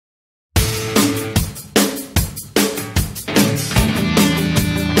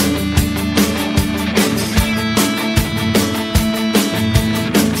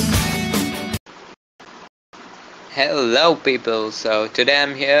Hello people, so today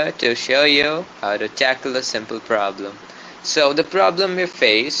I'm here to show you how to tackle a simple problem. So the problem we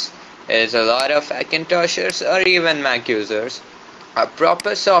face is a lot of Macintoshers or even Mac users a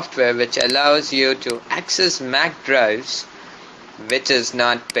proper software which allows you to access Mac drives which is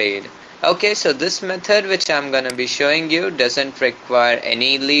not paid. Okay, so this method which I'm gonna be showing you doesn't require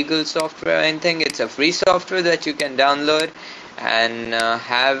any legal software or anything. It's a free software that you can download and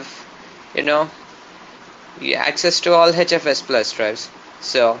have, you know, access to all HFS plus drives.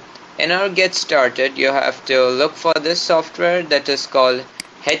 So in order to get started, you have to look for this software that is called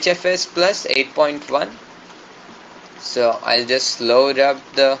HFS plus 8.1. So I'll just load up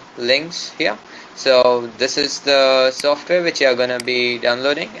the links here. So this is the software which you are gonna be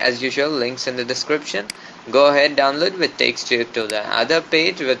downloading. As usual, links in the description. Go ahead, download, which takes you to the other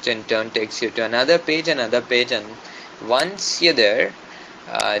page, which in turn takes you to another page, and once you're there,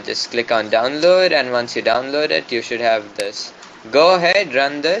 just click on download, and once you download it, you should have this. Go ahead,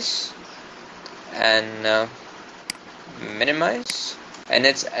 run this, and minimize, and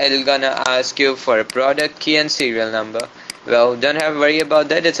it's gonna ask you for a product key and serial number. Well, don't have to worry about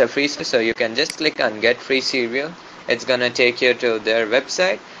that. It's a free, so you can just click on get free serial. It's gonna take you to their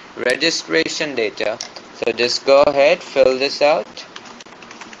website, registration data. So just go ahead, fill this out.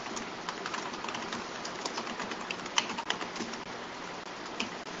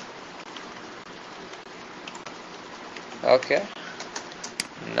 Okay,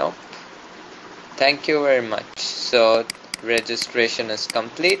 nope, thank you very much. So registration is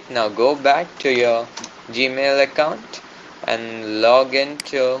complete. Now go back to your Gmail account and log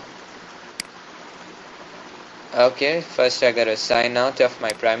into. Okay, first I gotta sign out of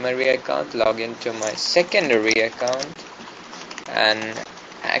my primary account, log into my secondary account, and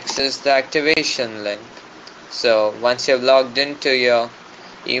access the activation link. So once you've logged into your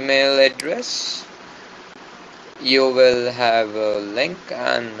email address, you will have a link,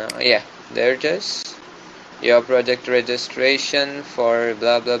 and yeah, there it is, your project registration for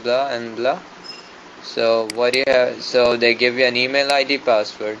blah blah blah and blah. So what you have, so they give you an email ID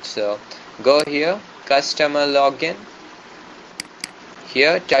password. So go here, customer login,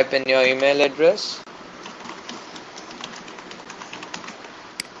 here type in your email address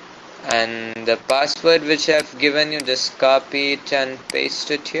and the password which I've given you, just copy it and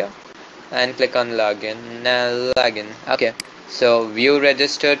paste it here and click on login. Now login. Okay, so view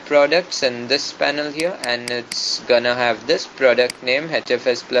registered products in this panel here, and it's gonna have this product name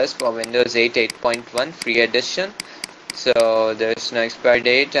HFS Plus for Windows 8 8.1 free edition. So there's no expiry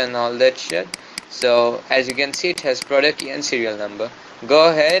date and all that shit. So as you can see, it has product key and serial number.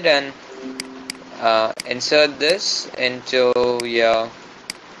 Go ahead and insert this into your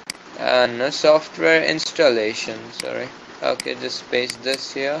no software installation. Sorry. Okay, just paste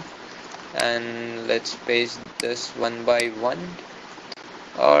this here, and let's paste this one by one,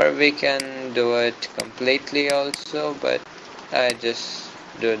 or we can do it completely also, but I just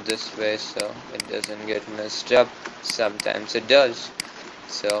do it this way so it doesn't get messed up. Sometimes it does.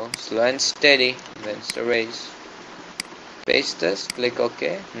 So slow and steady wins the race. Paste this, click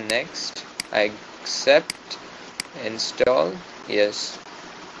OK, next, I accept, install, yes.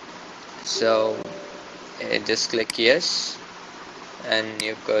 So just click yes, and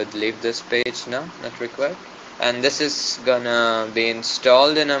you could leave this page now, not required. And this is gonna be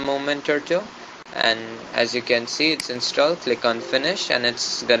installed in a moment or two, and as you can see, it's installed. Click on finish, and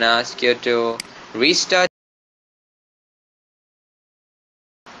it's gonna ask you to restart.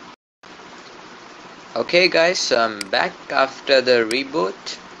 Okay guys, so I'm back after the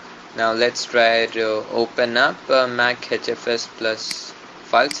reboot. Now let's try to open up a Mac HFS Plus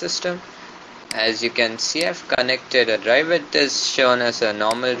file system. As you can see, I've connected a drive. It is shown as a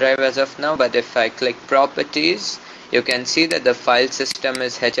normal drive as of now, but if I click properties, you can see that the file system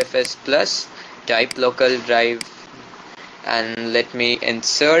is HFS Plus, type local drive, and let me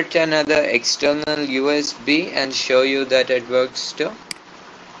insert another external USB and show you that it works too.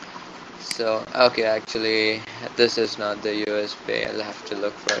 So okay, actually this is not the USB, I'll have to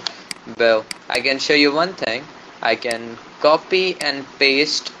look for it. Well, I can show you one thing. I can copy and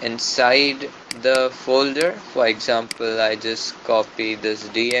paste inside the folder. For example, I just copy this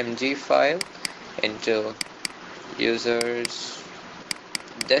DMG file into users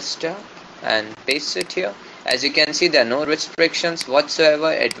desktop and paste it here. As you can see, there are no restrictions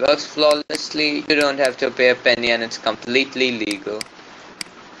whatsoever. It works flawlessly. You don't have to pay a penny, and it's completely legal.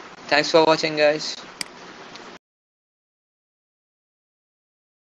 Thanks for watching, guys.